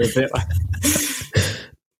score, and you're a bit like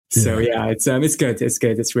so yeah, it's good.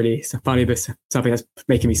 It's really finally something that's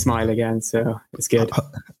making me smile again, so it's good.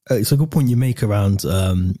 It's a good point you make around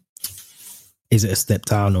is it a step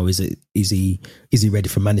down, or is he ready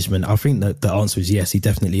for management? I think that the answer is yes, he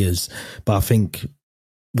definitely is. But I think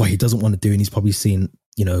what he doesn't want to do, and he's probably seen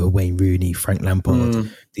Wayne Rooney, Frank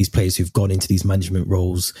Lampard, these players who've gone into these management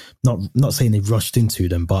roles, not saying they've rushed into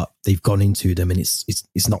them, but they've gone into them and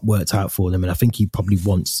it's not worked out for them. And I think he probably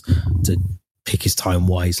wants to pick his time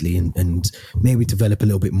wisely and maybe develop a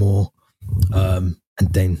little bit more, and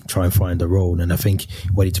then try and find a role. And I think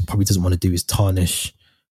what he probably doesn't want to do is tarnish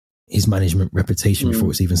his management reputation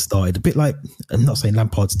before it's even started. A bit like, I'm not saying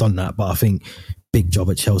Lampard's done that, but I think big job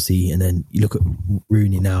at Chelsea, and then you look at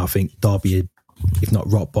Rooney now, I think Derby, if not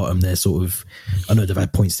rock bottom, they're sort of, I know they've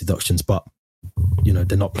had points deductions, but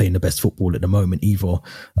they're not playing the best football at the moment either.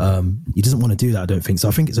 He doesn't want to do that, I don't think. So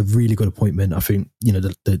I think it's a really good appointment. I think,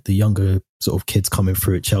 the younger sort of kids coming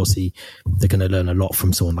through at Chelsea, they're going to learn a lot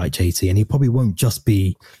from someone like JT, and he probably won't just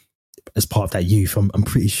be as part of that youth. I'm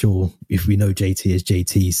pretty sure if we know JT as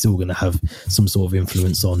JT, he's still going to have some sort of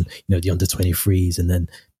influence on, the under 23s, and then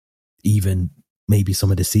even maybe some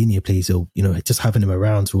of the senior players, will just having him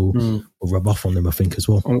around will rub off on them, I think, as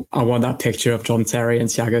well. I want that picture of John Terry and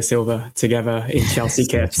Thiago Silva together in Chelsea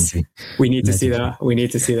kits. We need to see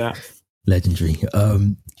that. Legendary.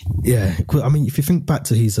 Yeah, I mean, if you think back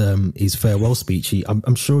to his farewell speech,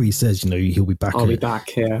 I'm sure he says, he'll be back. I'll be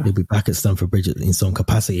back. Yeah, he'll be back at Stamford Bridge in some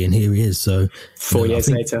capacity, and here he is. So 4 years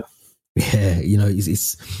later. Yeah,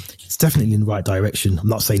 it's definitely in the right direction. I'm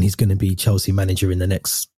not saying he's going to be Chelsea manager in the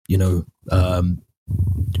next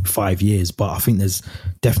 5 years, but I think there's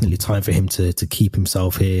definitely time for him to keep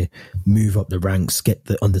himself here, move up the ranks, get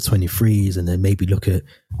the under 23s, and then maybe look at,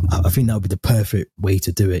 I think that would be the perfect way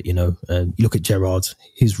to do it. You look at Gerrard,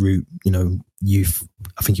 his route, youth,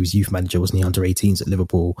 I think he was youth manager, wasn't he, under 18s at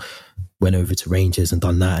Liverpool, went over to Rangers and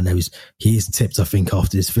done that, and he is tipped, I think,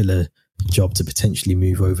 after this Villa job to potentially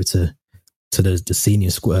move over to the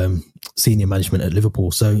senior management at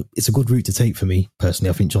Liverpool. So it's a good route to take for me personally.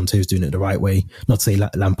 I think John Terry's doing it the right way. Not to say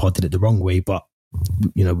Lampard did it the wrong way, but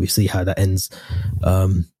we see how that ends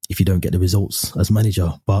if you don't get the results as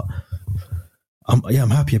manager. But I'm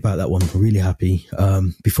happy about that one. I'm really happy.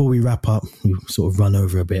 Before we wrap up, we sort of run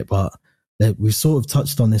over a bit, but we've sort of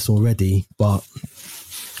touched on this already. But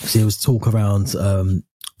there was talk around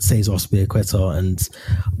Cesar Azpilicueta, and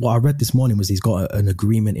what I read this morning was he's got an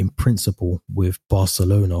agreement in principle with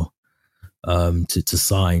Barcelona to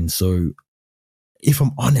sign. So if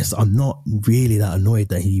I'm honest, I'm not really that annoyed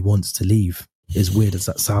that he wants to leave, as weird as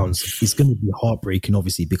that sounds. It's going to be heartbreaking,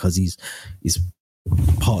 obviously, because he's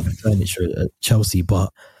part of the furniture at Chelsea,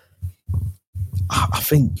 but I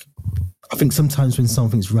think sometimes when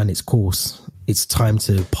something's run its course, it's time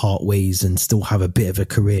to part ways and still have a bit of a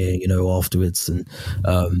career, afterwards. And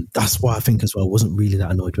that's why I think as well, I wasn't really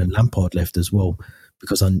that annoyed when Lampard left as well,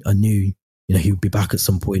 because I knew, he would be back at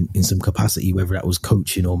some point in some capacity, whether that was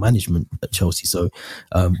coaching or management at Chelsea. So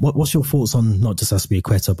what's your thoughts on not just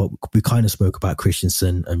Azpilicueta, but we kind of spoke about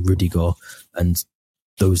Christensen and Rudiger and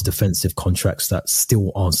those defensive contracts that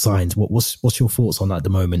still aren't signed. What's your thoughts on that at the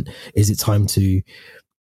moment? Is it time to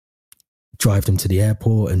drive them to the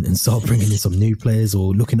airport and start bringing in some new players,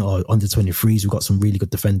 or looking at our under 23s? We've got some really good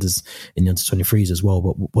defenders in the under 23s as well,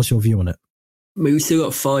 but what's your view on it? We've still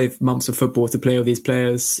got 5 months of football to play with these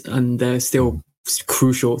players, and they're still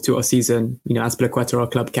crucial to our season. Azpilicueta, our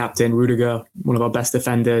club captain, Rudiger, one of our best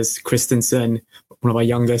defenders, Christensen, one of our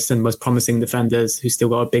youngest and most promising defenders, who's still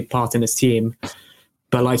got a big part in this team.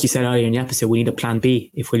 But like you said earlier in the episode, we need a plan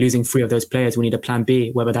B. If we're losing 3 of those players, we need a plan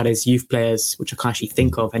B, whether that is youth players, which I can't actually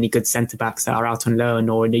think of any good centre-backs that are out on loan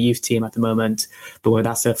or in the youth team at the moment, but whether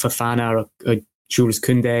that's a Fofana or a Jules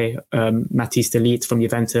Koundé, Matthijs de Ligt from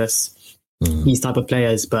Juventus, these type of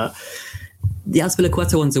players. But the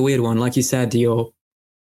Azpilicueta one's a weird one. Like you said,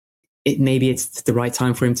 maybe it's the right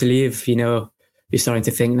time for him to leave. You're starting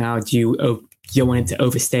to think now, do you want him to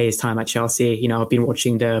overstay his time at Chelsea? I've been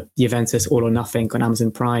watching the Juventus All or Nothing on Amazon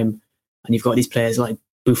Prime, and you've got these players like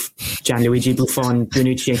Gianluigi Buffon,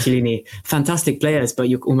 Bonucci and Chiellini, fantastic players, but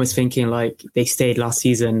you're almost thinking like they stayed last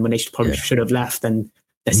season when they probably should have left, and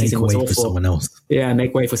their season was awful. For someone else. Yeah,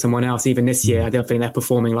 make way for someone else. Even this year, I don't think they're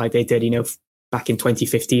performing like they did, back in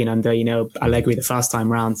 2015 under, Allegri the first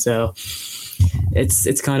time round. So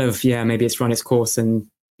it's kind of, maybe it's run its course and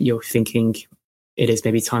you're thinking it is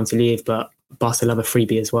maybe time to leave, but Barca love a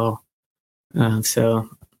freebie as well.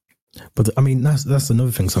 But I mean, that's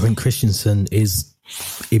another thing. So I think Christensen is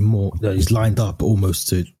he's lined up almost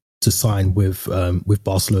to sign with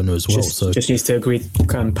Barcelona as well. So just needs to agree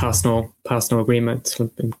personal agreement,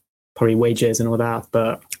 probably wages and all that.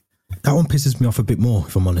 But that one pisses me off a bit more,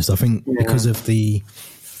 if I'm honest. I think because of the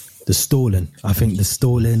stalling. I think the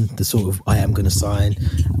stalling, the sort of I am going to sign.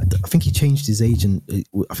 I think he changed his agent.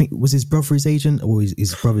 I think was his brother his agent, or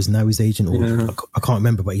his brother's now his agent, or I can't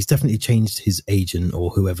remember. But he's definitely changed his agent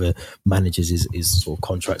or whoever manages his sort of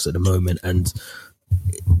contracts at the moment, and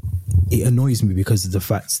it annoys me because of the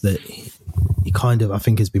fact that he kind of, I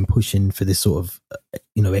think, has been pushing for this sort of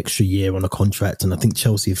extra year on a contract, and I think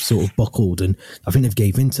Chelsea have sort of buckled, and I think they've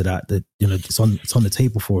gave into that it's on the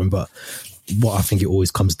table for him, but. What I think it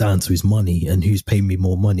always comes down to is money and who's paying me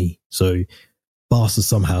more money. So Barca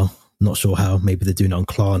somehow, not sure how, maybe they're doing it on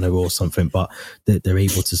Klarna or something, but they're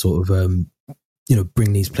able to sort of,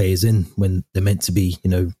 bring these players in when they're meant to be,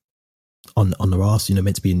 on their arse,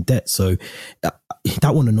 meant to be in debt. So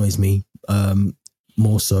that one annoys me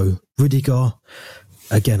more so. Rudiger,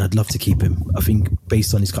 again, I'd love to keep him. I think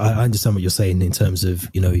based on his, I understand what you're saying in terms of,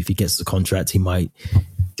 if he gets the contract, he might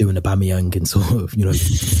do an Aubameyang and sort of,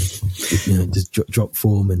 just drop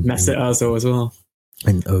form and Mesut Ozil as well.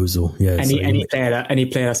 And Ozil, yeah. Any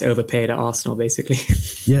player that's overpaid at Arsenal, basically.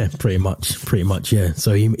 Yeah, pretty much, yeah.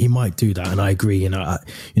 So he might do that, and I agree. And I'd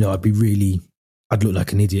look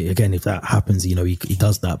like an idiot again if that happens. He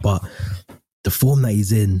does that, but the form that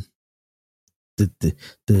he's in, the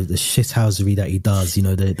shithousery that he does,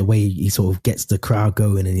 the way he sort of gets the crowd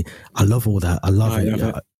going, and I love all that. I love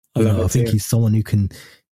it. I think he's someone who can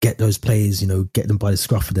get those players, get them by the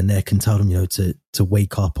scruff of the neck and tell them, to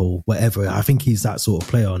wake up or whatever. I think he's that sort of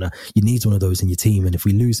player, and you need one of those in your team. And if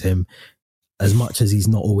we lose him, as much as he's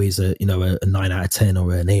not always a 9 out of 10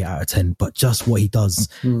 or an 8 out of 10, but just what he does,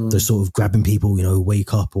 the sort of grabbing people,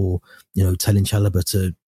 wake up, or telling Chalobah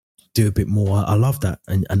to do a bit more. I love that.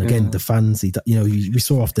 And again, the fans, we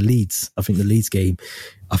saw after Leeds, I think the Leeds game,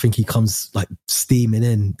 I think he comes like steaming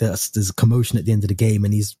in. There's a commotion at the end of the game,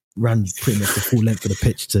 and he's ran pretty much the full length of the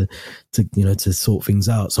pitch to sort things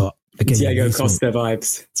out. So again, Diego Costa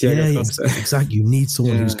vibes. Costa. Exactly. You need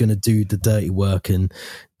someone who's going to do the dirty work and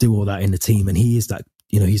do all that in the team, and he is that.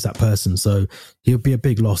 He's that person. So he'll be a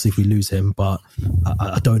big loss if we lose him, but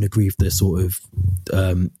I don't agree with the sort of,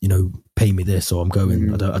 pay me this or I'm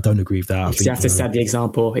going. I don't agree with that. You have to set the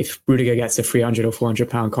example. If Rudiger gets a £300 or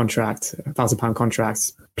 £400 contract, £1,000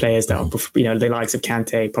 contracts, players that are, the likes of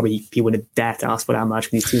Kante, probably he wouldn't dare to ask for that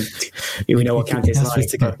much because we know what Kante's like.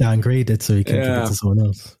 To get downgraded so he can give it to someone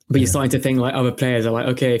else. But you're starting to think like other players are like,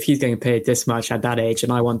 okay, if he's getting paid this much at that age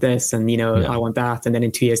and I want this and, I want that. And then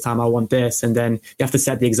in 2 years' time, I want this. And then you have to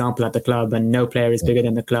set the example at the club, and no player is bigger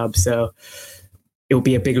than the club. So it will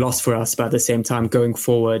be a big loss for us. But at the same time, going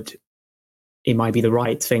forward, it might be the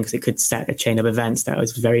right thing because it could set a chain of events that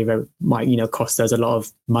was very, very, might, cost us a lot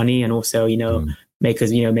of money, and also, make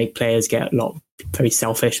us, make players get a lot very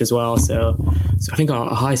selfish as well. So I think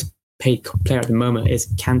our highest paid player at the moment is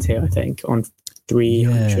Kante, I think, on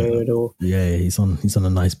 300 or he's on a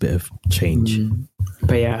nice bit of change.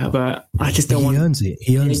 But I just don't want. He earns it.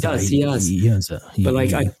 He earns it.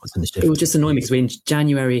 It would just annoy me because we're in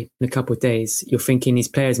January in a couple of days. You're thinking these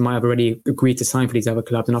players might have already agreed to sign for these other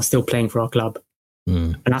clubs and are still playing for our club,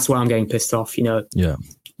 and that's why I'm getting pissed off. You're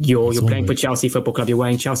playing for Chelsea Football Club. You're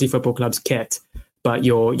wearing Chelsea Football Club's kit, but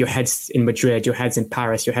your head's in Madrid, your head's in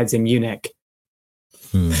Paris, your head's in Munich.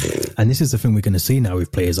 And this is the thing we're going to see now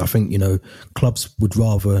with players. I think, clubs would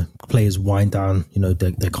rather players wind down,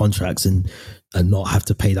 their contracts and not have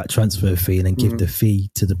to pay that transfer fee and then give the fee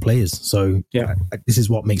to the players. So this is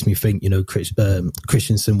what makes me think,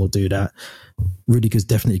 Christensen will do that. Rudiger's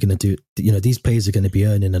definitely going to do, these players are going to be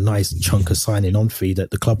earning a nice chunk of signing on fee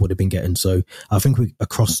that the club would have been getting. So I think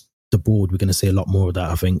across the board, we're going to see a lot more of that.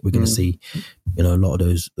 I think we're going to see, a lot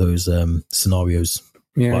of those scenarios.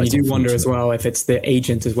 Yeah, you do wonder as well if it's the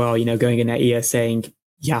agent as well, going in their ear saying,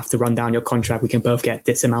 you have to run down your contract. We can both get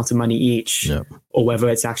this amount of money each, or whether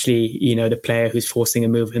it's actually, the player who's forcing a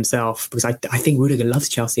move himself. Because I think Rudiger loves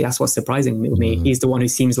Chelsea. That's what's surprising with me. He's the one who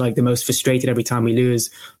seems like the most frustrated every time we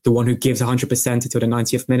lose, the one who gives 100% until the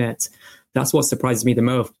 90th minute. That's what surprises me the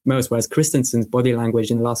most. Whereas Christensen's body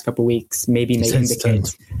language in the last couple of weeks maybe may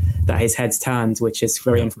indicate that his head's turned, which is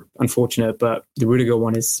very unfortunate. But the Rudiger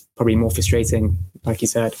one is probably more frustrating, like you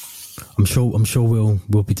said. I'm sure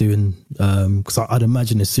we'll be doing, because I'd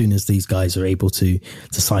imagine as soon as these guys are able to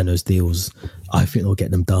sign those deals, I think they'll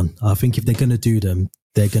get them done. I think if they're going to do them,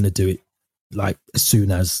 they're going to do it like as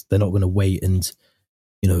soon as. They're not going to wait and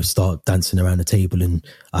start dancing around the table and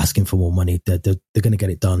asking for more money. They're going to get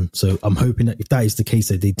it done. So I'm hoping that if that is the case,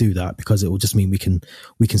 that they do that, because it will just mean we can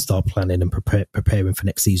start planning and preparing for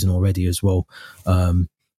next season already as well.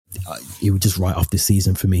 It would just write off this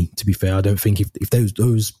season for me, to be fair. I don't think if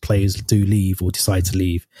those players do leave or decide to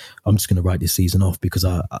leave, I'm just going to write this season off, because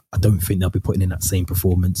I don't think they'll be putting in that same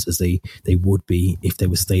performance as they would be if they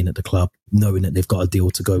were staying at the club, knowing that they've got a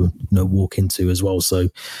deal to go walk into as well. So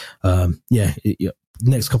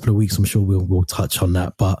next couple of weeks I'm sure we'll touch on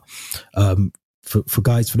that. But for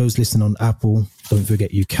those listening on Apple, don't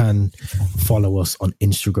forget you can follow us on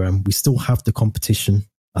Instagram. We still have the competition,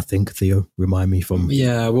 I think. Theo, remind me from...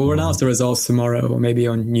 Yeah, we'll announce the results tomorrow or maybe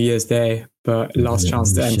on New Year's Day, but last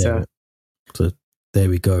chance to enter. So there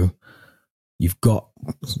we go. You've got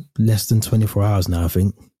less than 24 hours now, I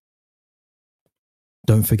think.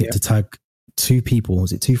 Don't forget to tag 2 people.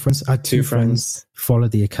 Was it 2 friends? Add 2 friends. Follow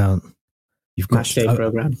the account. You've got Matchday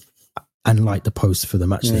program. And like the post for the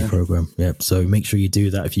Matchday program. Yeah. So make sure you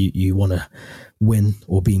do that if you want to win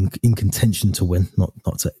or be in contention to win, not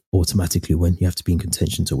to automatically win. You have to be in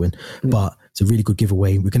contention to win. But it's a really good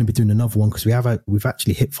giveaway. We're going to be doing another one because we've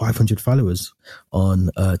actually hit 500 followers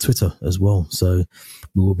on Twitter as well. So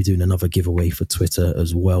we will be doing another giveaway for Twitter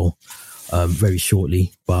as well very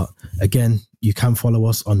shortly. But again, you can follow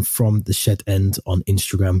us on From the Shed End on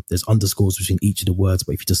Instagram. There's underscores between each of the words,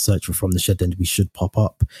 but if you just search for From the Shed End, we should pop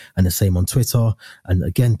up. And the same on Twitter. And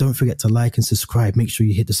again, don't forget to like and subscribe. Make sure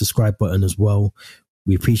you hit the subscribe button as well.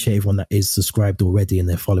 We appreciate everyone that is subscribed already and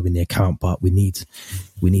they're following the account, but we need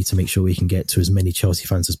to make sure we can get to as many Chelsea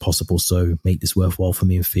fans as possible. So make this worthwhile for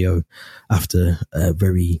me and Theo after a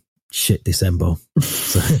very shit December.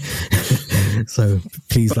 So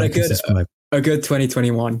please like and subscribe. A good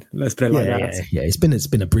 2021. Let's put it like that. Yeah. It's been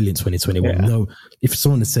a brilliant 2021. Yeah. If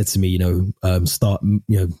someone had said to me, start,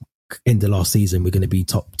 end of last season, we're going to be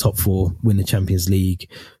top 4, win the Champions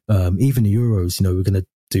League, even the Euros, we're going to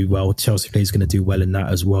do well. Chelsea players going to do well in that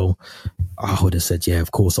as well. I would have said, yeah,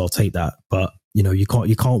 of course I'll take that. But you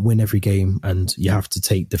can't win every game, and you have to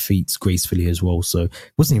take defeats gracefully as well. So it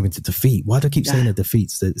wasn't even a defeat. Why do I keep saying a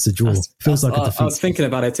defeat? It's a draw. Feels like a defeat. I was thinking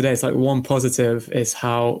about it today. It's like one positive is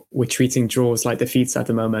how we're treating draws like defeats at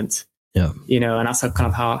the moment. Yeah. And that's kind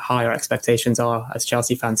of how high our expectations are as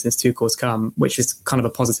Chelsea fans since Tuchel's come, which is kind of a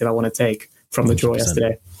positive I want to take from the draw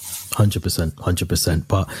yesterday. 100%.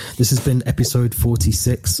 But this has been episode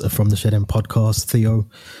 46 from the Shed End podcast. Theo,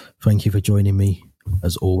 thank you for joining me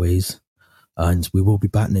as always. And we will be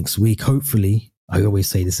back next week. Hopefully, I always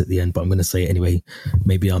say this at the end, but I'm going to say it anyway.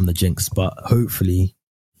 Maybe I'm the jinx, but hopefully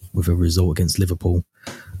with a result against Liverpool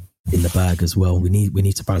in the bag as well. We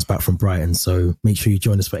need to bounce back from Brighton. So make sure you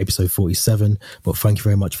join us for episode 47. But thank you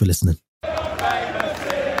very much for listening.